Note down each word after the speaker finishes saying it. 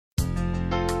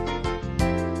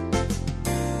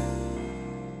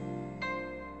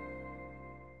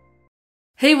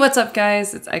Hey, what's up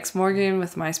guys? It's ex-mormon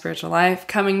with My Spiritual Life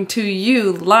coming to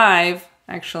you live,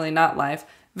 actually not live,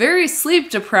 very sleep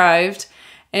deprived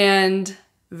and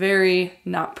very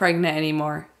not pregnant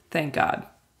anymore, thank God.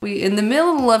 In the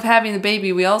middle of having the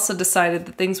baby, we also decided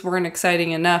that things weren't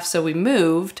exciting enough, so we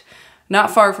moved,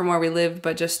 not far from where we lived,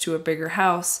 but just to a bigger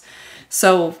house.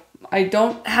 So I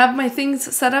don't have my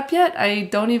things set up yet. I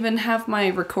don't even have my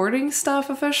recording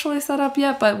stuff officially set up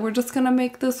yet, but we're just gonna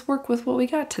make this work with what we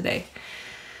got today.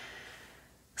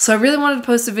 So I really wanted to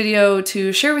post a video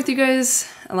to share with you guys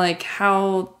like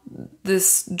how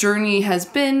this journey has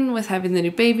been with having the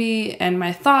new baby and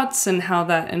my thoughts and how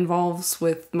that involves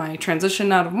with my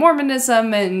transition out of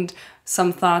Mormonism and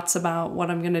some thoughts about what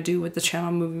I'm going to do with the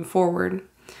channel moving forward.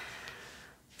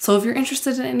 So if you're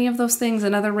interested in any of those things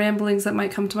and other ramblings that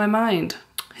might come to my mind,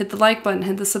 hit the like button,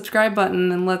 hit the subscribe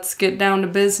button, and let's get down to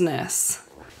business.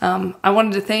 I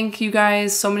wanted to thank you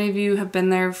guys. So many of you have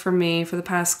been there for me for the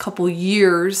past couple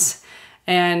years.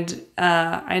 And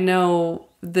I know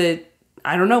that,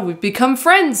 I don't know, we've become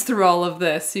friends through all of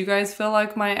this. You guys feel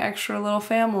like my extra little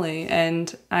family.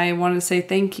 And I want to say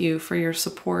thank you for your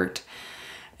support.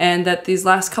 And that these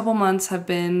last couple months have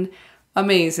been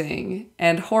amazing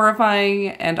and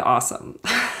horrifying and awesome.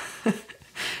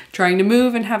 Trying to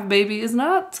move and have a baby is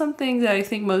not something that I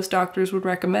think most doctors would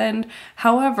recommend.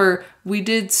 However, we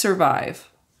did survive.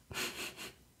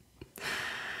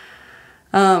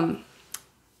 So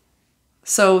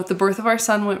the birth of our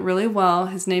son went really well.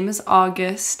 His name is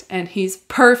August and he's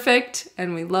perfect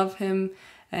and we love him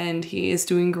and he is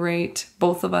doing great.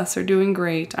 Both of us are doing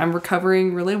great. I'm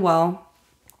recovering really well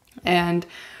and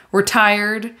we're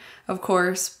tired, of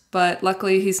course, but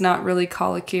luckily he's not really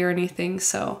colicky or anything,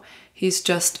 so he's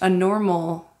just a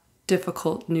normal,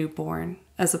 difficult newborn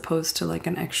as opposed to like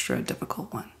an extra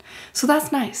difficult one. So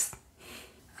that's nice.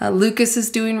 Lucas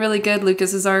is doing really good.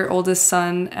 Lucas is our oldest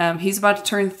son. He's about to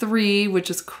turn 3,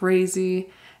 which is crazy.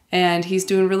 And he's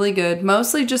doing really good.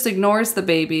 Mostly just ignores the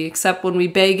baby, except when we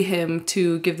beg him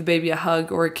to give the baby a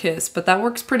hug or a kiss. But that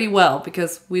works pretty well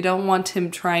because we don't want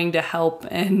him trying to help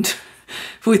and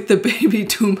with the baby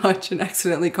too much and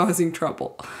accidentally causing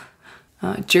trouble.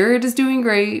 Jared is doing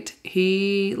great.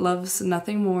 He loves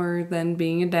nothing more than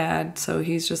being a dad, so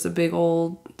he's just a big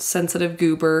old sensitive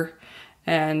goober.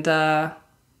 And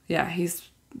yeah, he's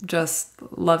just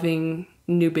loving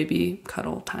new baby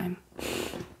cuddle time.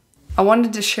 I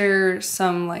wanted to share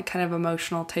some like kind of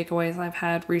emotional takeaways I've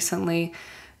had recently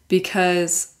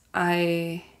because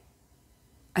I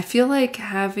feel like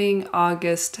having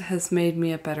August has made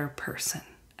me a better person.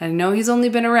 I know he's only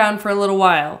been around for a little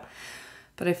while,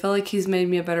 but I feel like he's made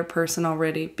me a better person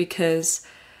already because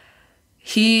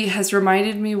he has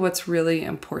reminded me what's really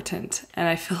important. And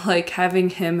I feel like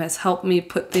having him has helped me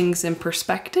put things in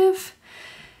perspective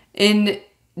in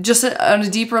just on a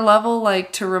deeper level,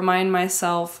 like to remind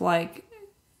myself like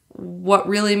what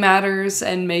really matters,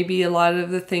 and maybe a lot of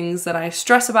the things that I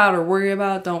stress about or worry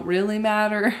about don't really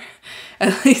matter.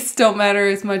 At least don't matter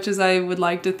as much as I would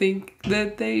like to think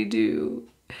that they do.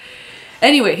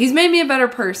 Anyway, he's made me a better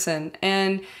person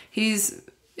and he's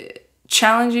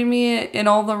challenging me in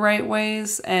all the right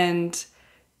ways and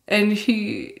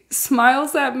he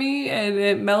smiles at me and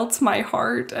it melts my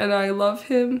heart and I love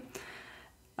him.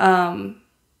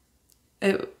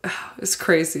 It's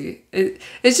crazy.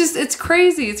 It's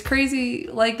crazy. It's crazy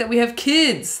like that we have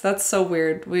kids. That's so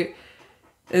weird.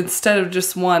 Instead of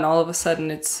just one, all of a sudden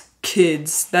it's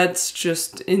kids. That's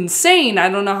just insane. I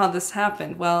don't know how this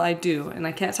happened. Well, I do, and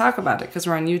I can't talk about it because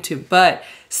we're on YouTube, but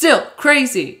still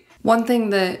crazy. One thing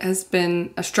that has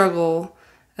been a struggle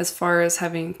as far as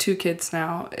having 2 kids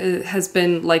now, it has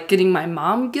been like getting my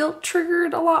mom guilt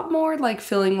triggered a lot more, like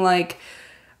feeling like,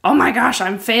 oh my gosh,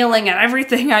 I'm failing at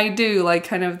everything I do, like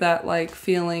kind of that like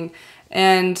feeling.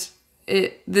 And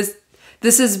this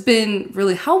has been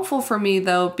really helpful for me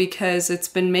though, because it's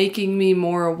been making me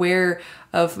more aware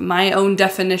of my own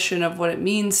definition of what it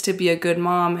means to be a good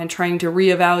mom and trying to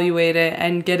reevaluate it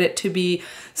and get it to be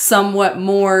somewhat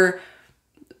more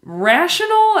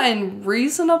rational and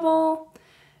reasonable.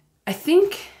 I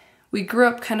think we grew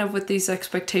up kind of with these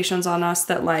expectations on us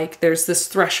that like there's this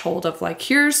threshold of like,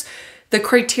 here's the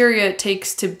criteria it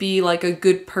takes to be like a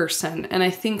good person. And I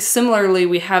think similarly,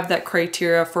 we have that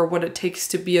criteria for what it takes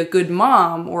to be a good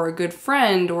mom or a good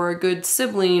friend or a good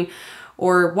sibling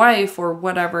or wife or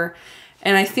whatever.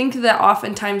 And I think that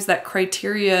oftentimes that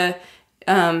criteria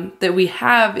that we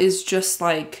have is just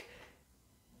like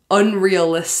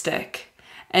unrealistic.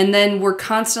 And then we're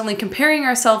constantly comparing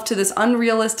ourselves to this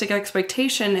unrealistic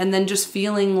expectation and then just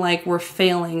feeling like we're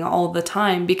failing all the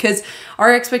time because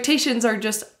our expectations are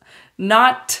just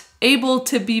not able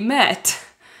to be met.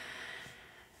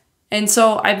 And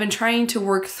so I've been trying to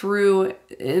work through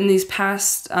in these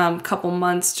past couple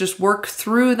months, just work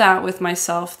through that with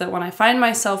myself, that when I find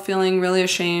myself feeling really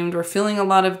ashamed or feeling a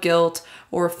lot of guilt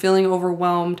or feeling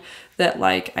overwhelmed, that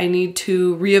like I need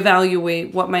to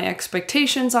reevaluate what my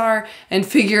expectations are and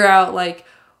figure out like,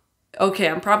 okay,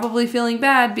 I'm probably feeling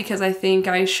bad because I think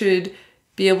I should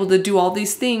be able to do all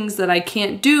these things that I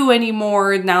can't do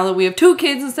anymore now that we have 2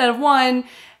 kids instead of 1.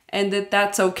 And that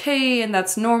that's okay and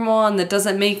that's normal and that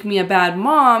doesn't make me a bad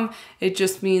mom. It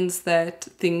just means that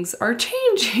things are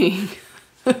changing.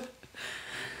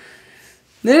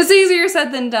 It's easier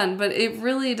said than done, but it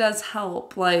really does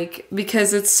help. Like,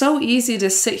 because it's so easy to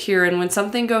sit here and when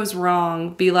something goes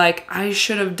wrong, be like, I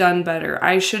should have done better.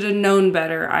 I should have known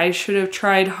better. I should have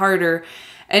tried harder.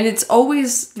 And it's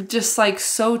always just like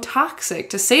so toxic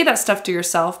to say that stuff to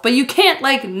yourself, but you can't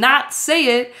like not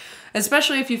say it.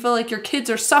 Especially if you feel like your kids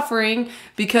are suffering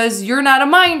because you're not a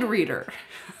mind reader.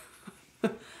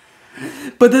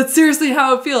 But that's seriously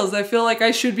how it feels. I feel like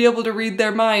I should be able to read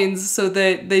their minds so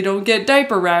that they don't get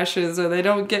diaper rashes or they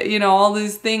don't get, you know, all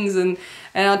these things. And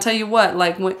I'll tell you what,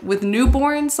 like with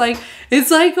newborns, like it's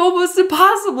like almost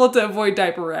impossible to avoid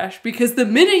diaper rash because the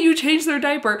minute you change their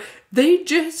diaper, they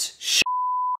just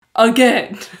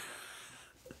again.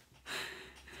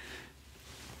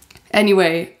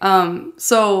 Anyway,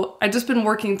 so I've just been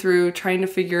working through trying to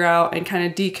figure out and kind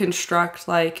of deconstruct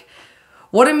like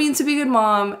what it means to be a good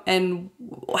mom and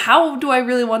how do I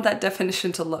really want that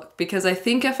definition to look? Because I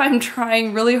think if I'm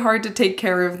trying really hard to take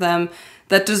care of them,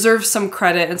 that deserves some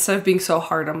credit instead of being so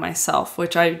hard on myself,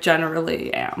 which I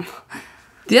generally am.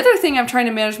 The other thing I'm trying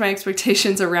to manage my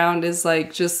expectations around is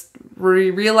like just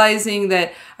realizing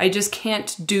that I just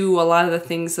can't do a lot of the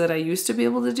things that I used to be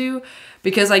able to do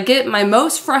because I get my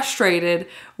most frustrated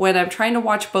when I'm trying to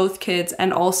watch both kids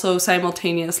and also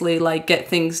simultaneously like get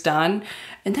things done.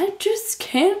 And that just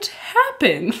can't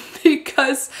happen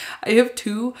because I have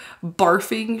 2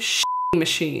 barfing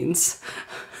machines.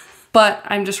 But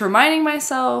I'm just reminding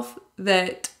myself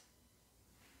that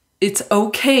it's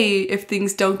okay if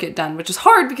things don't get done, which is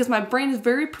hard because my brain is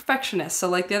very perfectionist. So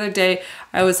like the other day,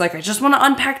 I was like, I just want to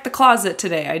unpack the closet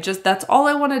today. That's all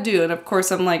I want to do. And of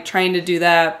course I'm like trying to do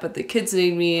that, but the kids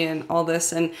need me and all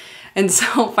this. And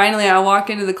so finally I walk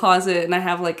into the closet and I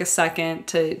have like a second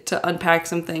to unpack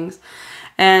some things.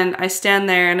 And I stand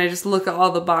there and I just look at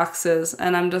all the boxes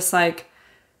and I'm just like,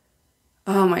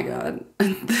 oh my God,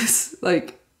 this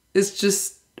like is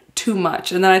just too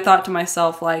much. And then I thought to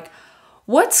myself like,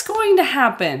 what's going to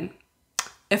happen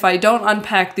if I don't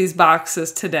unpack these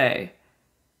boxes today?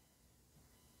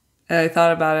 And I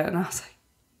thought about it and I was like,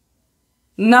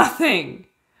 nothing.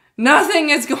 Nothing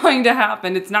is going to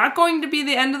happen. It's not going to be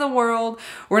the end of the world.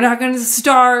 We're not going to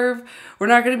starve. We're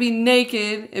not going to be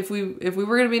naked. If we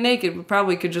were going to be naked, we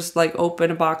probably could just like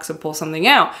open a box and pull something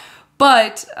out.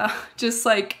 But just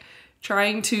like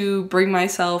trying to bring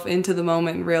myself into the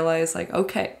moment and realize like,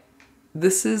 okay,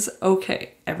 this is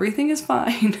okay. Everything is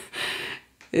fine.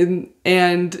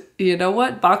 And you know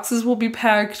what? Boxes will be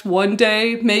packed one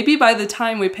day. Maybe by the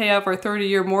time we pay off our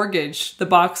 30-year mortgage, the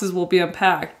boxes will be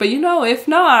unpacked. But you know, if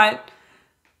not,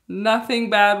 nothing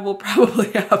bad will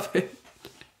probably happen.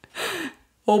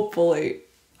 Hopefully.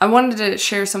 I wanted to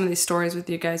share some of these stories with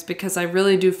you guys because I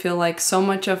really do feel like so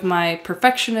much of my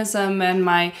perfectionism and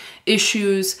my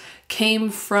issues came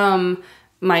from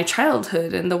my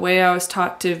childhood and the way I was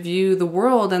taught to view the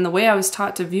world and the way I was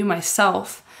taught to view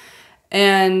myself.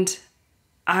 And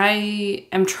I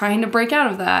am trying to break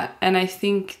out of that. And I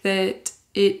think that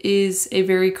it is a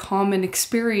very common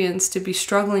experience to be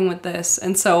struggling with this.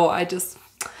 And so I just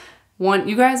want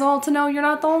you guys all to know you're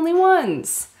not the only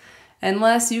ones.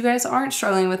 Unless you guys aren't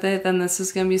struggling with it, then this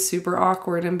is going to be super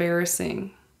awkward,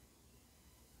 embarrassing.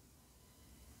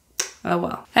 Oh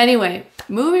well. Anyway,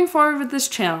 moving forward with this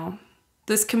channel.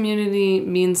 This community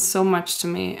means so much to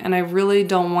me, and I really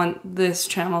don't want this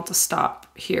channel to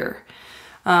stop here.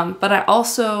 But I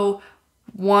also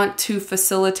want to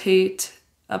facilitate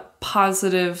a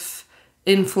positive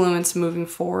influence moving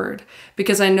forward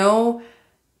because I know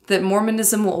that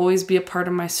Mormonism will always be a part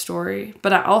of my story,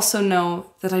 but I also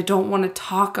know that I don't want to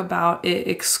talk about it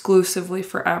exclusively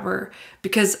forever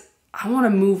because I want to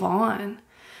move on.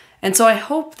 And so I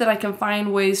hope that I can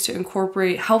find ways to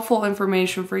incorporate helpful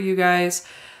information for you guys,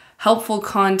 helpful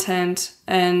content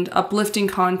and uplifting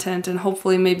content, and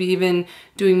hopefully maybe even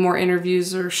doing more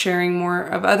interviews or sharing more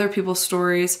of other people's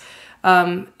stories,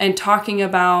 and talking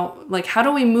about like, how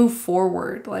do we move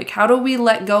forward? Like, how do we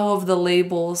let go of the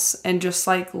labels and just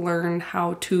like learn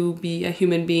how to be a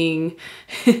human being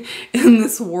in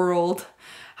this world,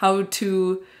 how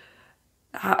to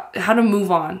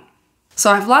move on. So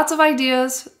I have lots of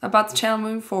ideas about the channel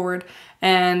moving forward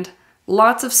and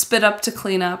lots of spit up to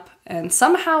clean up, and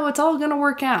somehow it's all gonna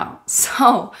work out.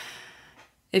 So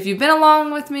if you've been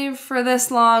along with me for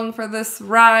this long, for this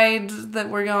ride that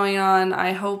we're going on,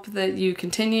 I hope that you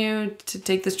continue to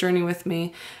take this journey with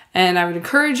me. And I would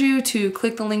encourage you to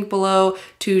click the link below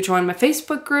to join my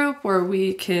Facebook group where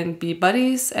we can be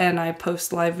buddies and I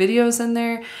post live videos in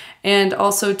there. And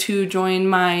also to join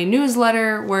my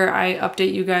newsletter where I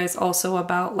update you guys also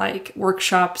about like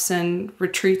workshops and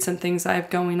retreats and things I have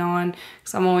going on,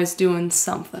 because I'm always doing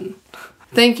something.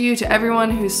 Thank you to everyone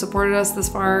who's supported us this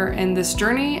far in this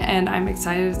journey, and I'm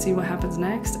excited to see what happens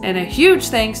next. And a huge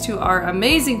thanks to our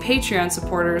amazing Patreon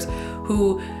supporters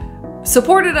who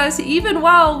supported us even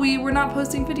while we were not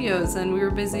posting videos and we were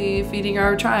busy feeding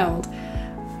our child.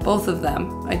 Both of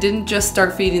them. I didn't just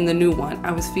start feeding the new one,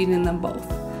 I was feeding them both.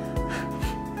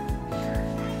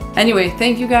 Anyway,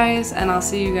 thank you guys, and I'll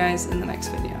see you guys in the next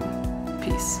video.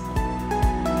 Peace.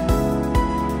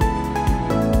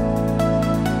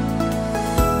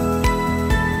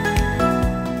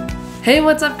 Hey,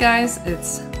 what's up guys?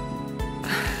 It's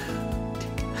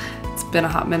been a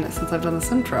hot minute since I've done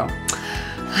this intro.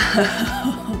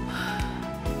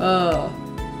 Oh.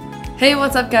 Hey,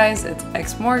 what's up guys? It's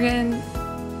ex-mormon.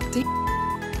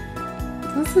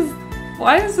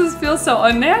 Why does this feel so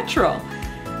unnatural?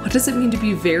 What does it mean to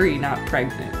be very not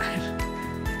pregnant?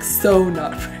 Like so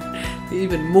not pregnant.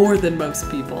 Even more than most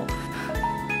people.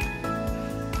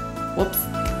 Whoops.